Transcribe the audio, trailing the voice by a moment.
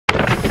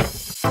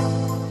What's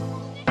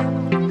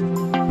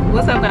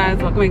up guys,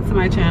 welcome back to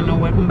my channel.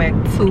 Welcome back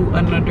to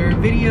another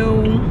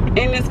video.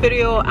 In this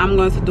video I'm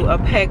going to do a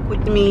pack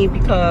with me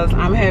because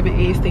I'm having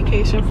a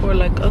staycation for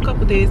like a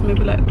couple days.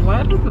 Maybe like,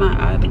 why does my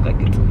eye look like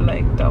it's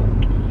black though?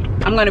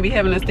 I'm gonna be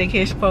having a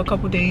staycation for a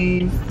couple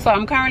days. So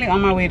I'm currently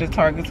on my way to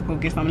Target to go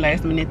get some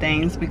last minute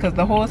things because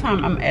the whole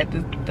time I'm at the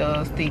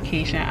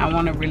staycation I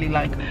want to really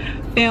like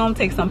film,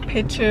 take some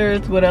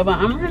pictures, whatever.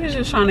 I'm really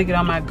just trying to get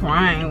on my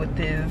grind with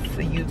this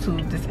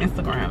YouTube, this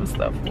Instagram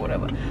stuff or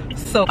whatever.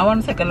 So I want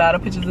to take a lot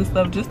of pictures and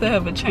stuff just to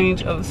have a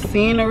change of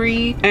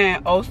scenery.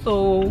 And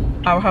also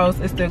our house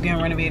is still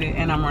getting renovated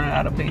and I'm running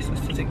out of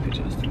places to take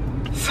pictures.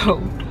 So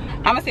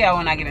I'm gonna see how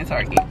when I get in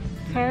Target.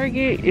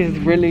 Target is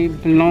really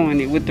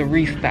blowing it with the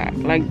restock.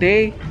 Like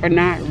they are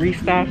not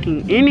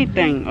restocking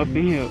anything up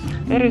in here.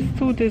 That is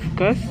too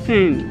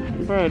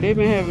disgusting. Bro, they've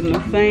been having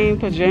the same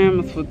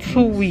pajamas for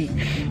 2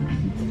 weeks.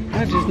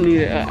 I just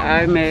needed an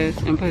eye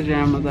mask and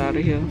pajamas out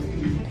of here.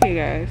 Hey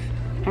guys,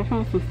 I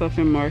found some stuff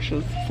in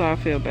Marshall's so I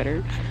feel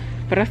better.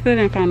 But I still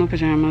didn't find no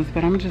pajamas,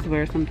 but I'm just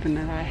wear something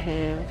that I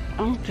have. I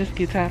don't just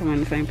get tired of wearing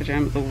the same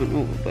pajamas over and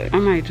over, but I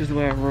might just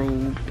wear a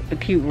robe, a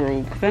cute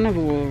robe, because I never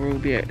wore a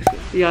robe yet.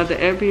 So, y'all, the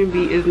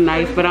Airbnb is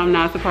nice, but I'm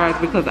not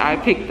surprised because I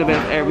pick the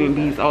best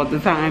Airbnbs all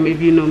the time.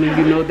 If you know me,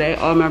 you know that.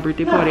 All my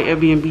birthday party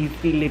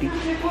Airbnbs be litty.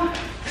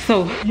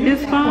 So,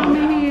 it's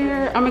finally here.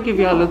 I'm gonna give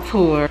y'all a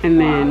tour and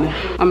then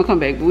I'm gonna come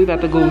back, but we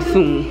about to go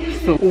soon.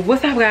 So,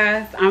 what's up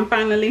guys? I'm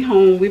finally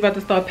home. We about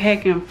to start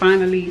packing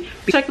finally.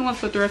 Checking was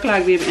for 3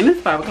 o'clock, baby, and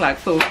it's 5 o'clock.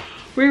 So,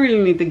 we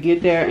really need to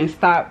get there and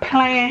start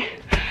playing.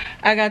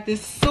 I got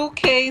this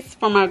suitcase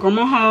from my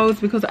grandma's house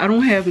because I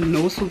don't have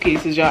no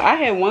suitcases, y'all. I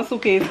had one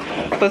suitcase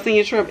for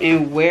senior trip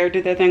and where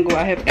did that thing go?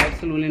 I have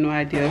absolutely no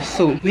idea.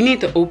 So, we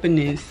need to open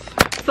this.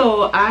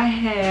 So I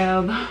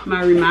have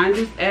my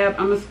reminders app.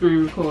 I'm a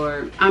screen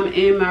record. I'm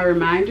in my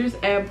reminders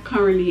app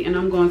currently and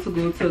I'm going to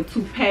go to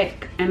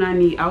 2pack and I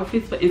need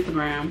outfits for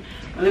Instagram.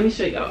 Let me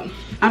show y'all.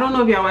 I don't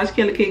know if y'all watch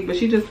Killer Cake, but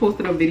she just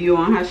posted a video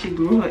on how she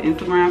grew her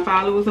Instagram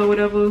followers or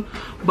whatever.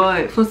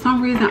 But for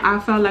some reason I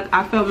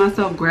felt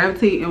myself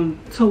gravitating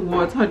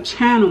towards her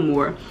channel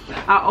more.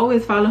 I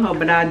always follow her,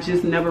 but I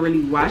just never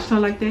really watched her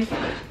like that.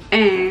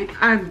 And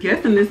I'm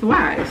guessing this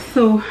why.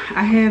 So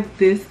I have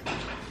this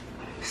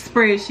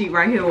spreadsheet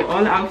right here with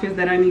all the outfits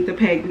that I need to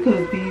pack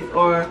because these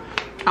are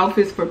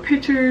outfits for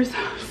pictures.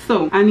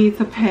 So I need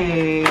to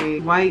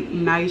pack white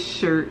nice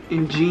shirt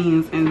and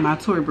jeans and my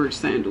Tory Burch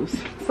sandals.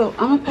 So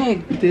I'm gonna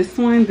pack this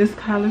one, this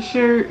collar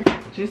shirt,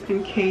 just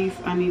in case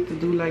I need to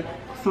do like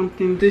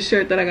something. This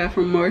shirt that I got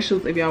from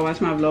Marshall's, if y'all watch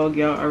my vlog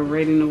y'all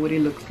already know what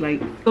it looks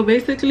like. So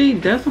basically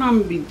that's what I'm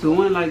gonna be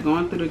doing, like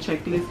going through the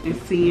checklist and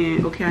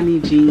seeing, okay, I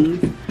need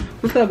jeans.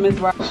 What's up, Miss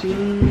Rock?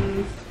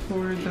 Jeans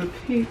for the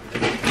pic.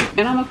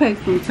 And I'm gonna pack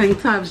some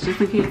tank tops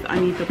just in case I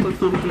need to put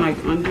something like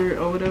under it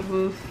or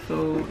whatever.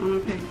 So I'm gonna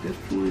pack this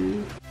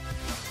one.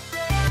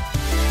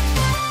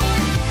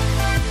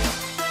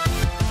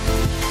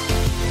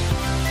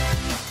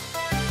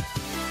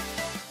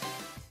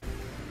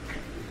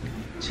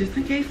 Just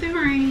in case it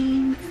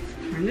rains.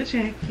 Bring the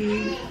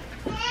jacket.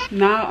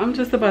 Now I'm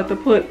just about to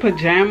put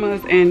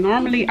pajamas, and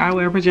normally I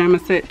wear pajama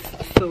sets,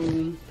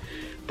 so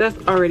that's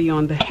already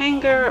on the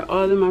hanger.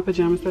 All of my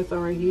pajama sets are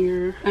right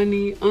here. I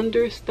need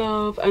under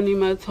stuff. I need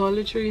my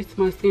toiletries,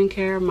 my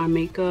skincare, my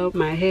makeup,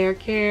 my hair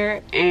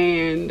care,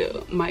 and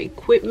my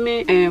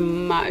equipment,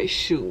 and my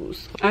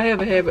shoes. I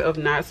have a habit of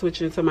not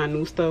switching to my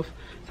new stuff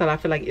till I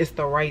feel like it's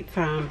the right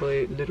time,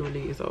 but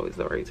literally it's always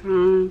the right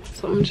time.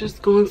 So I'm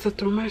just going to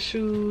throw my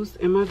shoes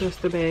in my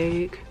duster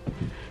bag.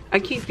 I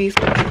keep these.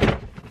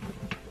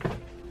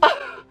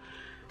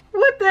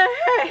 What the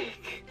heck?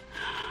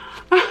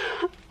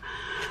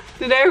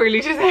 Did that really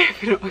just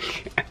happen on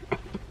camera?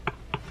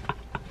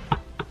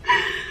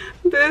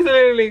 This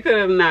literally could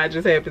have not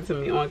just happened to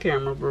me on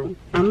camera, bro.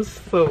 I'm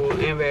so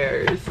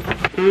embarrassed.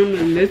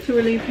 I'm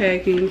literally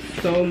packing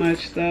so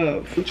much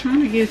stuff. I'm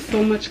trying to get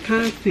so much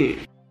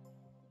content.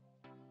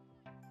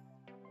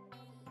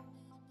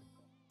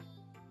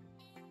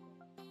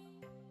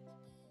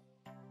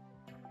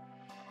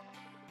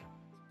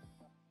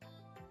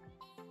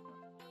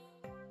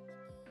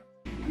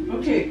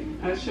 Okay,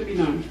 I should be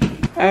done.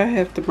 I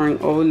have to bring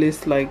all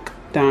this like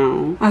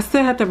down. I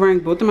still have to bring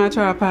both of my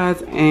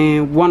tripods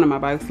and one of my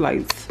box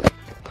lights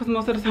because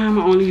most of the time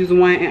I only use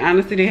one, and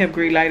honestly they have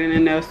great lighting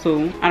in there,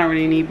 so I don't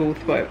really need both.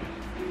 But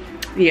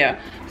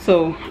yeah,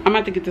 so I'm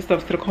about to get this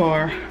stuff to the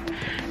car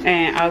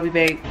and I'll be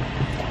back.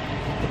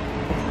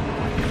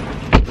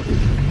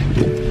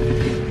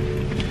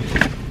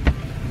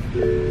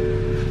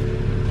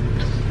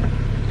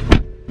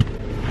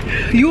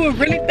 You would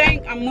really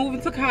think I'm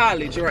moving to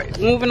college, right?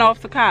 Moving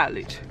off to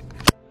college.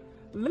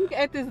 Look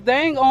at this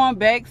dang on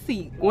back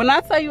seat. When I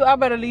tell you I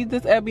better leave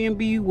this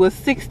Airbnb with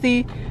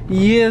 60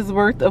 years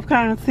worth of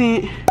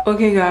content.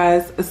 Okay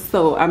guys,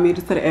 so I made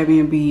it to the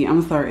Airbnb.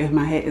 I'm sorry if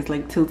my head is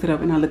like tilted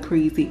up and I look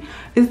crazy.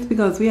 It's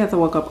because we had to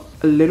walk up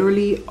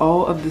literally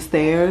all of the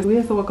stairs. We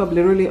had to walk up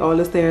literally all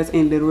the stairs,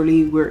 and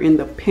literally we're in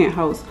the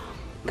penthouse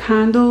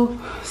condo.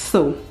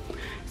 So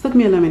took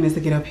me 11 minutes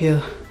to get up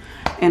here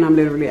and I'm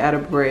literally out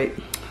of breath.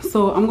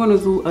 So I'm gonna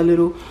do a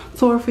little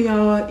tour for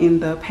y'all in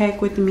the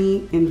pack with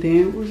me, and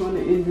then we're gonna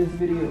end this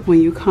video.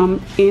 When you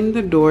come in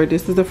the door,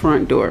 this is the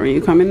front door. When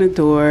you come in the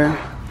door,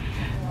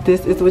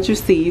 this is what you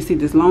see. You see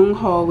this long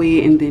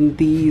hallway and then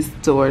these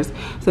doors.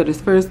 So this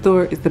first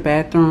door is the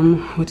bathroom,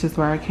 which is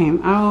where I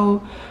came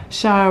out.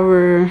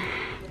 Shower,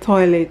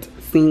 toilet,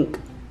 sink,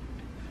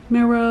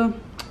 mirror,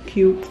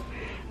 cute.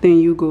 Then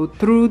you go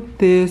through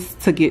this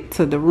to get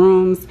to the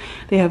rooms.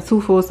 They have 2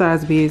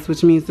 full-size beds,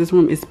 which means this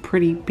room is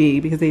pretty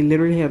big because they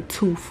literally have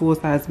 2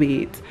 full-size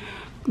beds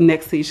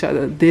next to each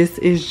other. This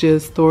is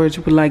just storage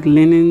with like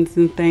linens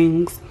and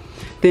things.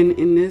 Then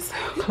in this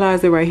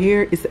closet right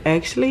here is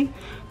actually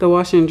the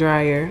washer and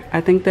dryer. I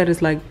think that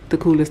is like the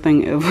coolest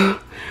thing ever.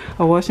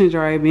 A washer and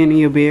dryer being in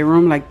your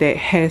bedroom, like that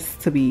has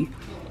to be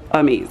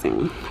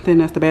amazing. Then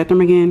that's the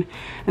bathroom again,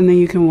 and then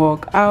you can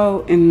walk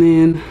out, and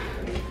then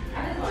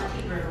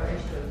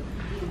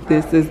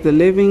this is the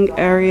living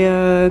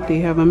area. They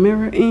have a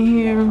mirror in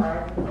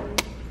here.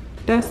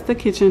 That's the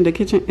kitchen. The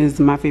kitchen is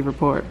my favorite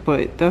part,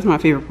 but that's my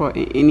favorite part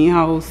in any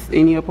house,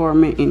 any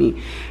apartment,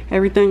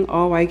 everything.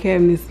 All white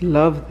cabinets,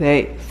 love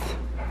that.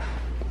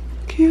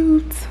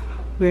 Cute.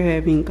 We're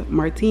having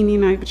martini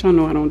night, but y'all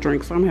know I don't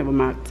drink, so I'm having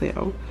a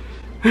mocktail.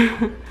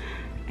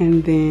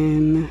 And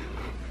then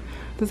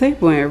the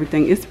table and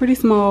everything. It's pretty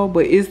small,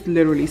 but it's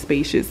literally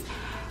spacious.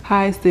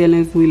 High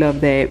ceilings, we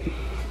love that.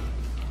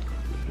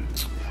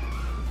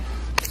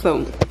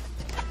 So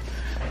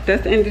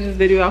that's the end of this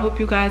video. I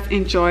hope you guys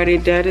enjoyed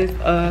it. That is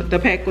the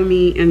pack with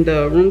me and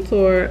the room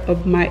tour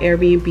of my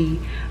Airbnb,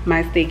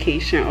 my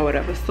staycation or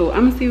whatever. So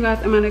I'm gonna see you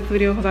guys in my next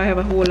video because I have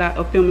a whole lot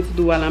of filming to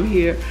do while I'm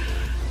here.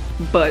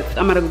 But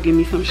I'm gonna go get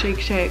me some Shake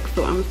Shack.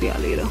 So I'm gonna see y'all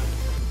later.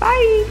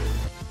 Bye.